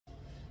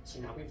So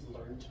now we've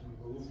learned to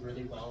move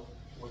really well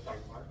with our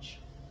march,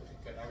 with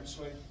a good arm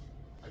swing,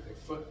 a good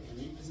foot in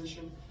the knee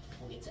position.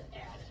 We get to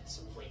add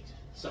some weight.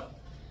 So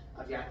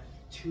I've got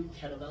 2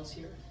 kettlebells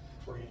here.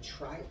 We're gonna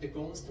try, the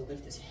goal is to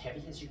lift as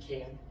heavy as you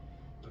can,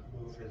 but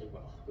move really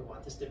well. We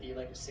want this to be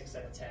like a 6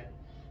 out of 10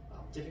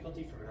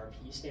 difficulty from an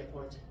RPE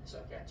standpoint. So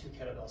I've got 2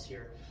 kettlebells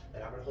here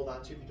that I'm gonna hold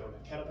on to. If you don't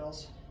have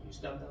kettlebells, use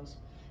dumbbells.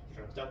 If you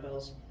don't have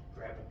dumbbells,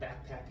 grab a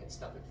backpack and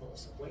stuff it full of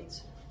some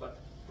weights. But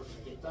we're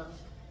gonna get done.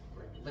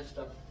 We're gonna lift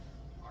up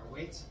our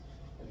weights,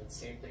 and then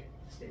same thing.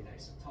 Stay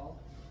nice and tall.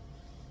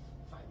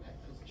 Find that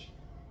position.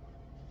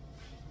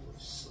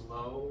 Move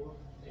slow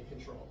and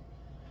controlled.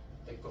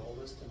 The goal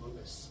is to move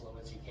as slow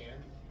as you can.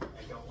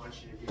 I don't want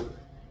you to do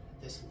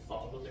this and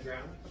fall to the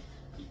ground.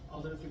 The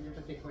other thing you have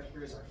to think about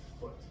here is our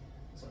foot.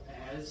 So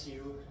as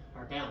you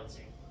are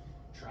balancing,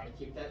 try to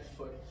keep that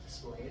foot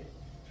splayed.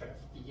 Try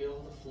to feel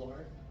the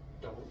floor.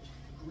 Don't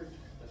grip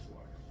the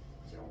floor.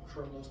 So don't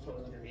curl those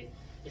toes underneath.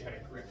 You try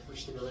to grip for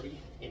stability.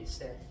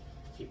 Instead,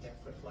 keep that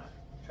foot flat.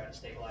 Try to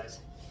stabilize.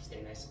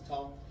 Stay nice and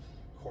tall.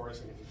 Core is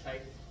going to be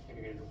tight, and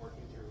you're going to be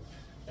working through